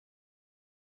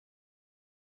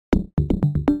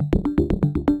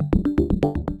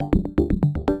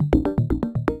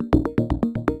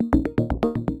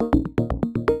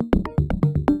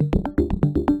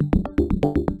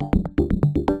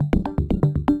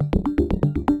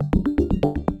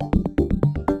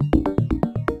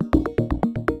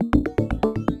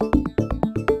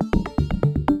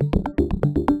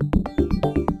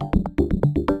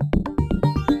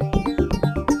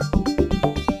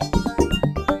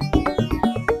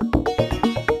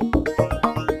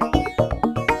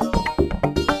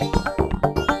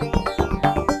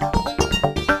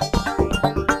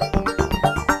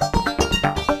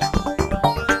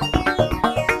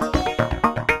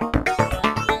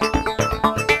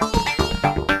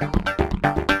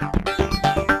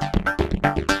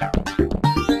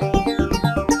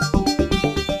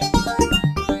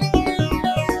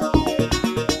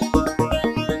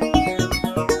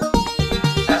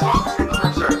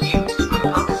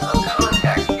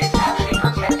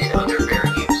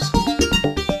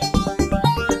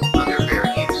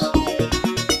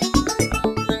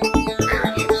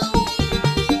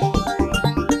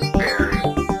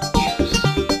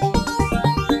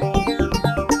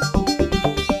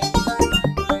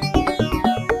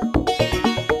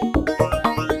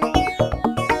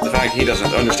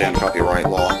can't understand copyright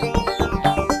law,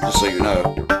 just so you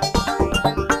know.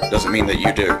 Doesn't mean that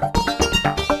you do.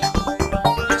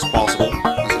 It's possible,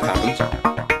 as it happens,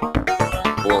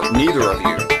 or neither of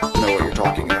you know what you're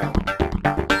talking about.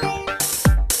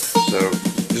 So,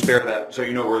 just bear that so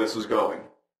you know where this is going.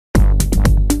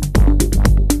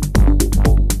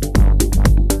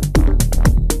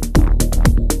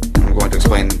 I'm going to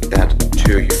explain that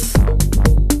to you.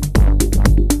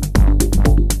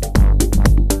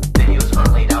 Videos are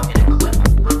laid out in a clip,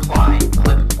 reply,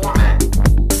 clip format.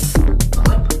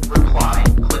 Clip, reply,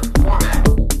 clip format.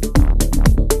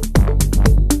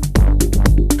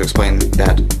 To explain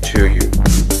that to you.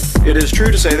 It is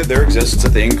true to say that there exists a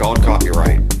thing called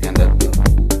copyright, and that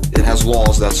it has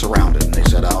laws that surround it, and they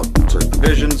set out certain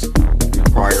provisions,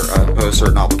 impose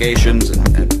certain obligations,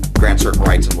 and grant certain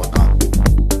rights and whatnot.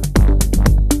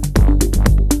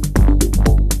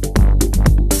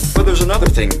 But there's another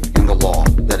thing in the law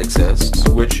that exists,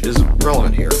 which is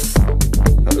relevant here.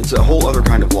 It's a whole other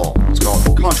kind of law. It's called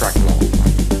contract law.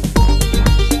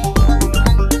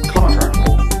 Contract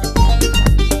law.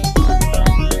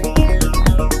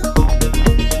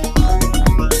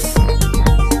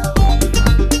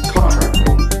 Contract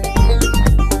law.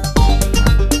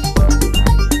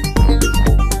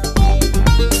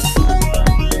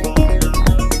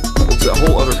 It's a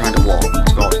whole other kind of law.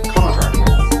 It's called contract law.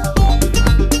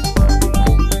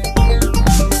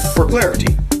 For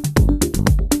clarity,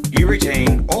 you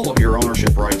retain all of your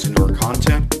ownership rights in your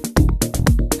content.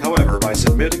 However, by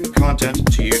submitting content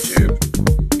to YouTube,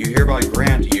 you hereby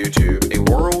grant YouTube a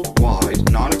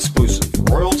worldwide, non-exclusive,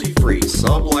 royalty-free,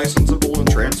 sub-licensable, and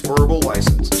transferable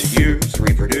license to use,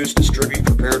 reproduce, distribute,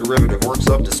 prepare derivative works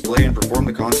of, display, and perform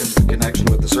the content in connection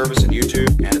with the service in YouTube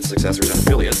and its successors and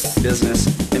affiliates business,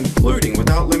 including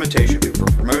without limitation for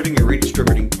promoting or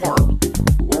redistributing part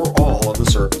or all of the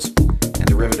service and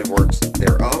derivative works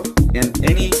thereof in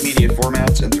any media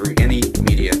formats and through any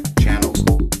media channels.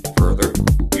 Further,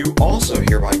 you also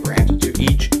hereby grant to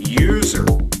each user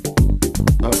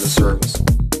of the service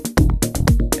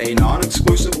a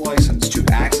non-exclusive license to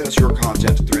access your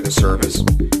content through the service,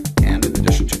 and in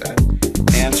addition to that,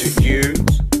 and to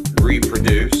use,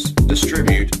 reproduce,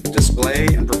 distribute, display,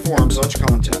 and perform such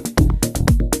content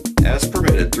as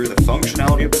permitted through the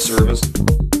functionality of the service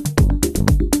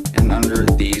and under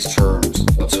these terms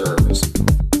of service.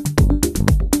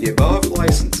 The above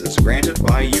licenses granted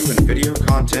by you and video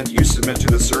content you submit to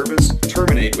the service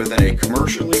terminate within a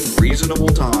commercially reasonable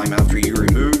time after you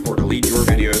remove or delete your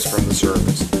videos from the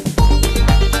service.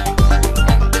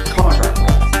 Contract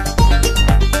law.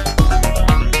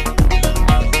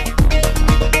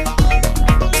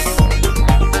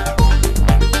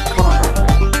 Contract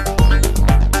law.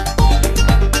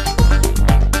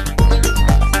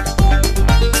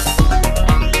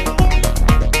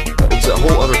 It's a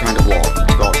whole other kind of law.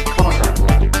 It's called contract law.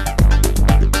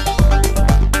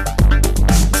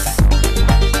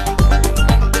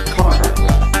 Contract law. Contract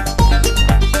law.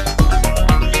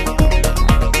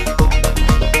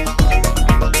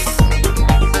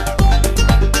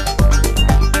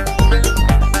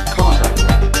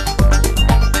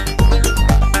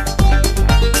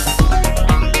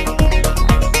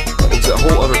 It's a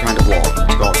whole other kind of law.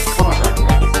 It's called contract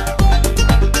law.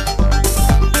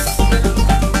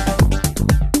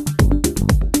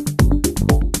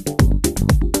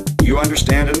 You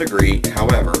understand and agree,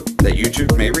 however, that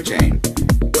YouTube may retain,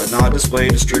 but not display,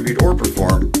 distribute, or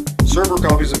perform server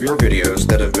copies of your videos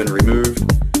that have been removed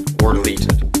or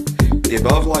deleted. The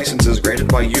above licenses granted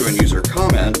by you and user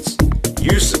comments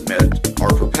you submit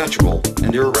are perpetual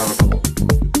and irrevocable.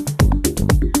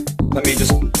 Let me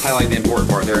just highlight the important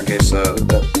part there in case that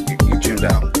you tuned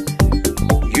out.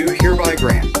 You hereby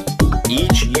grant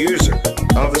each user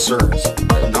of the service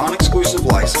a non-exclusive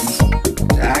license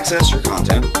to access your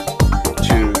content,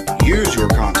 to use your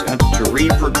content, to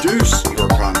reproduce your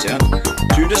content,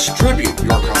 to distribute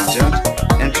your content,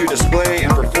 and to display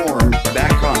and perform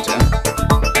that content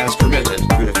as permitted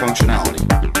through the functionality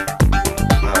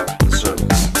of the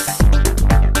service.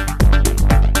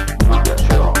 Knock that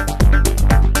shit off.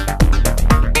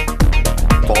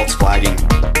 False flagging.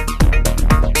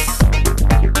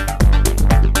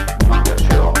 Knock that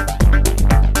shit off.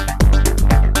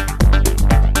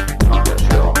 Knock that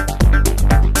shit off.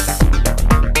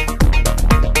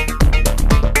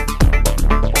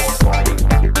 False flagging.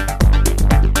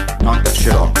 Knock that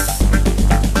shit off.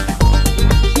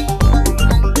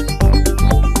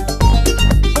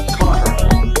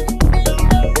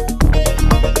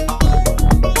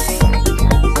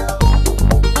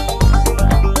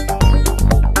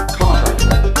 Contract.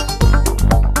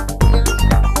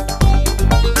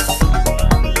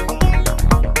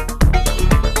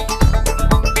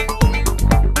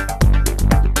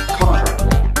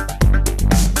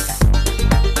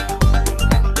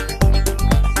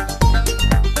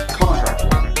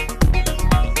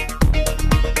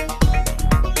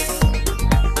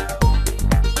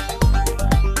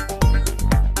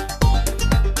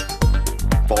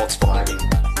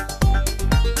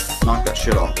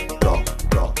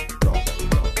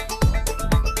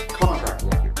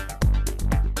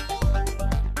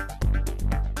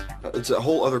 it's a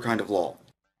whole other kind of law.